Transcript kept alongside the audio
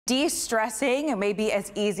de-stressing, maybe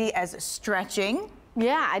as easy as stretching.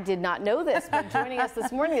 Yeah, I did not know this, but joining us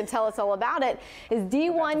this morning to tell us all about it is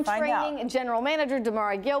D1 Training General Manager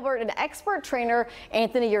Damari Gilbert and expert trainer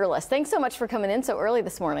Anthony Urlis. Thanks so much for coming in so early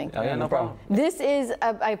this morning. Oh, yeah, no problem. This is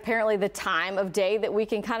apparently the time of day that we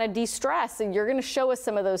can kind of de-stress, and you're going to show us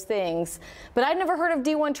some of those things. But I'd never heard of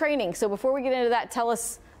D1 Training, so before we get into that, tell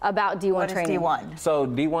us about D1 Training. What is D1? So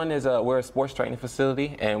D1 is we're a sports training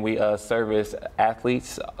facility, and we service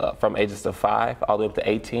athletes from ages of 5 all the way up to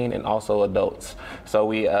 18, and also adults. So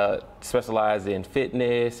we specialize in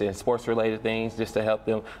fitness and sports related things just to help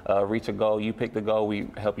them reach a goal. You pick the goal, we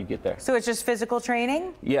help you get there. So it's just physical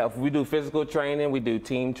training? Yeah, we do physical training, we do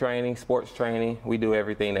team training, sports training, we do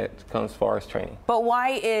everything that comes as far as training. But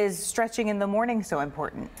why is stretching in the morning so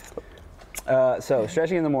important? So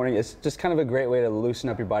stretching in the morning is just kind of a great way to loosen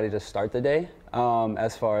up your body to start the day.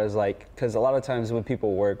 As far as because a lot of times when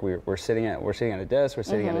people work, we're sitting at a desk, we're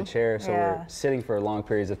sitting at a chair, so we're sitting for long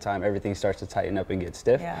periods of time. Everything starts to tighten up and get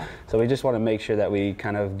stiff. Yeah. So we just want to make sure that we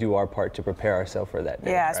kind of do our part to prepare ourselves for that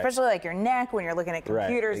day. Yeah, right? especially like your neck when you're looking at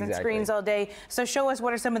computers and exactly. screens all day. So show us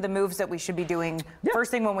what are some of the moves that we should be doing first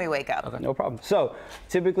thing when we wake up. Okay. No problem. So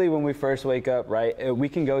typically when we first wake up, right, we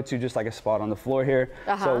can go to just like a spot on the floor here.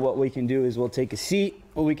 So what we can do is we'll take a seat.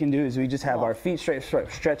 What we can do is we just have our feet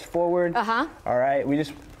stretched forward. All right.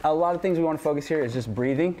 A lot of things we want to focus here is just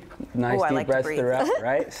breathing. Nice deep breaths throughout,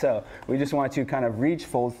 right? So we just want to kind of reach,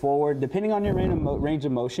 fold forward. Depending on your range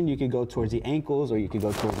of motion, you could go towards the ankles or you could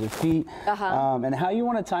go towards your feet. And how you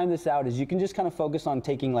want to time this out is you can just kind of focus on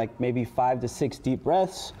taking like maybe 5 to 6 deep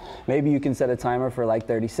breaths. Maybe you can set a timer for like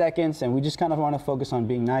 30 seconds. And we just kind of want to focus on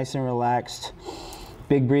being nice and relaxed.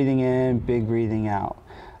 Big breathing in, big breathing out.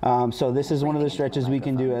 So this is one of the stretches we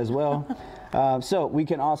can do as well. So we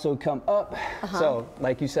can also come up. So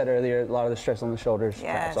like you said earlier, a lot of the stress on the shoulders,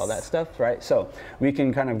 traps, all that stuff, right? So we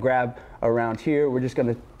can kind of grab around here. We're just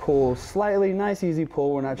going to pull slightly, nice easy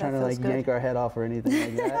pull. We're not trying to like yank our head off or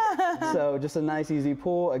anything like that. So just a nice easy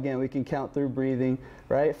pull. Again, we can count through breathing,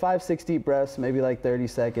 right? 5, 6 deep breaths, maybe like 30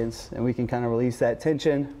 seconds, and we can kind of release that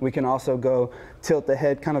tension. We can also go tilt the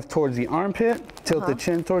head kind of towards the armpit, tilt the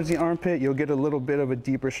chin towards the armpit. You'll get a little bit of a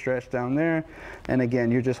deeper stretch down there. And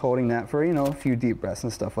again, you're just holding that for, a few deep breaths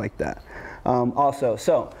and stuff like that.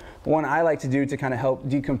 So one I like to do to kind of help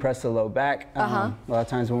decompress the low back. A lot of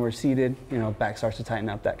times when we're seated, back starts to tighten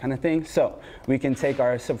up, that kind of thing. So we can take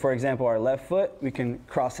for example, our left foot, we can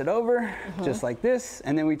cross it over just like this.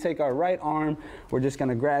 And then we take our right arm, we're just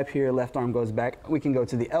gonna grab here, left arm goes back. We can go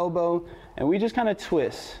to the elbow and we just kind of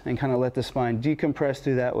twist and kind of let the spine decompress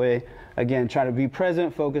through that way. Again, try to be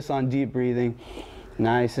present, focus on deep breathing.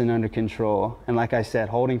 Nice and under control. And like I said,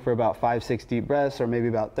 holding for about 5, 6 deep breaths or maybe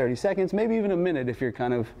about 30 seconds, maybe even a minute if you're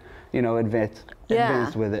kind of,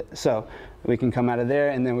 advanced with it. So we can come out of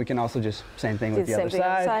there and then we can also just same thing with the other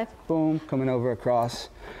side. Boom, coming over across.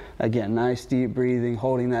 Again, nice deep breathing,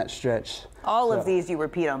 holding that stretch. All of these you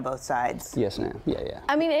repeat on both sides. Yes, ma'am. Yeah.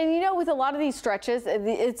 I mean, and with a lot of these stretches,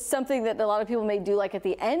 it's something that a lot of people may do like at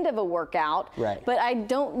the end of a workout. Right. But I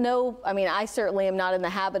don't know, I certainly am not in the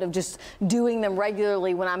habit of just doing them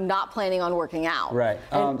regularly when I'm not planning on working out. Right.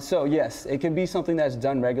 So yes, it can be something that's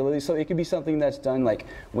done regularly. So it could be something that's done like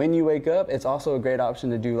when you wake up. It's also a great option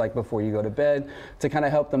to do like before you go to bed to kind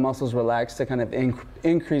of help the muscles relax, to kind of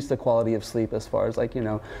increase the quality of sleep as far as like,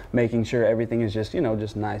 making sure everything is just,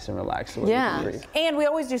 just nice and relaxed. Yeah. And we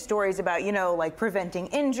always do stories about, like preventing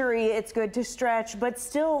injury. It's good to stretch, but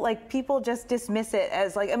still like people just dismiss it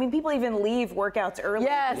as like, people even leave workouts early.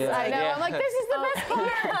 Yes, I know. I'm like, this is the best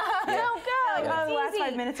part. Don't go. Like, the last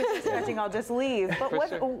 5 minutes of stretching, I'll just leave. But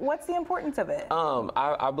what's the importance of it?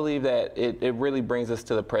 I believe that it really brings us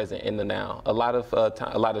to the present, in the now. A lot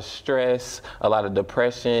of stress, a lot of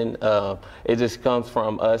depression. It just comes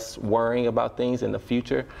from us worrying about things in the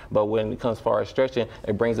future. But when it comes to our stretching,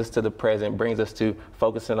 it brings us to the present, brings us to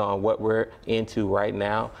focusing on what we're into right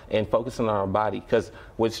now and focusing on our body. Because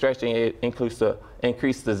with stretching, it increases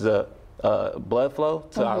the blood flow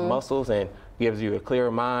to our muscles and gives you a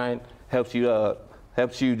clearer mind, helps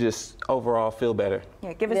you just overall feel better.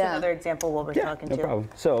 Yeah, give us another example while we're talking to. No problem.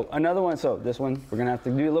 So another one, this one, we're gonna have to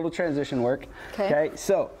do a little transition work. Okay,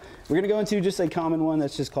 so we're gonna go into just a common one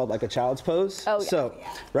that's just called like a child's pose.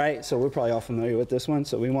 Right, so we're probably all familiar with this one.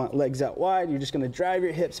 So we want legs out wide. You're just gonna drive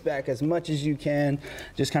your hips back as much as you can,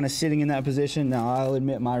 just kind of sitting in that position. Now I'll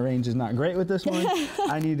admit my range is not great with this one.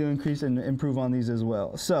 I need to increase and improve on these as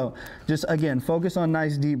well. So just again, focus on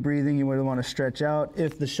nice deep breathing. You would want to stretch out.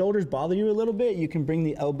 If the shoulders bother you a little bit, you can bring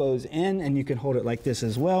the elbows in and you can hold it like this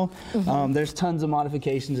as well. There's tons of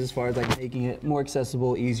modifications as far as like making it more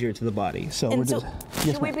accessible, easier to the body. So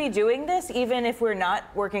should we be doing this even if we're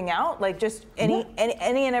not working out? Like just any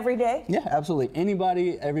and every day? Yeah, absolutely.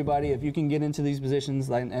 Anybody, everybody, if you can get into these positions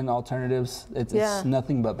and alternatives, it's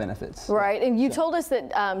nothing but benefits. Right, and you told us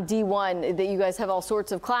that D1, that you guys have all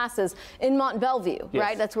sorts of classes in Mont Bellevue,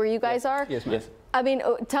 right? That's where you guys are? Yes, ma'am. I mean,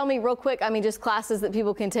 tell me real quick, I mean, just classes that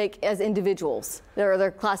people can take as individuals. Are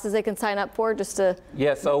there classes they can sign up for just to?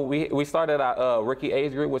 Yeah, so we started our rookie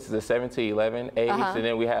age group, which is the 7 to 11 age, and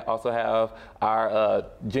then we also have our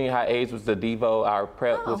junior high age, which is the Devo, our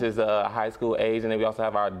prep, which is a high school age, and then we also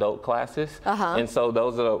have our adult classes. And so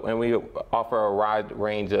those are, and we offer a wide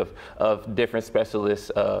range of different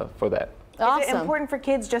specialists for that. Is it important for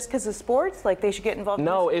kids just because of sports? Like they should get involved?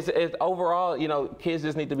 No, it's overall, you know, kids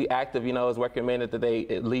just need to be active. You know, it's recommended that they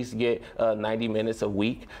at least get 90 minutes a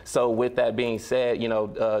week. So with that being said, you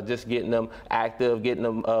know, just getting them active, getting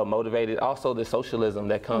them motivated. Also the socialism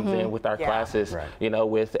that comes in with our classes, you know,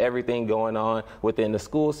 with everything going on within the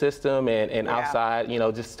school system and outside, you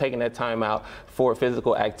know, just taking that time out for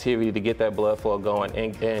physical activity to get that blood flow going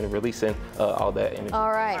and releasing all that energy.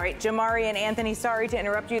 All right, Jamari and Anthony, sorry to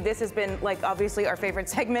interrupt you. This has been like obviously our favorite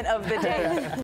segment of the day.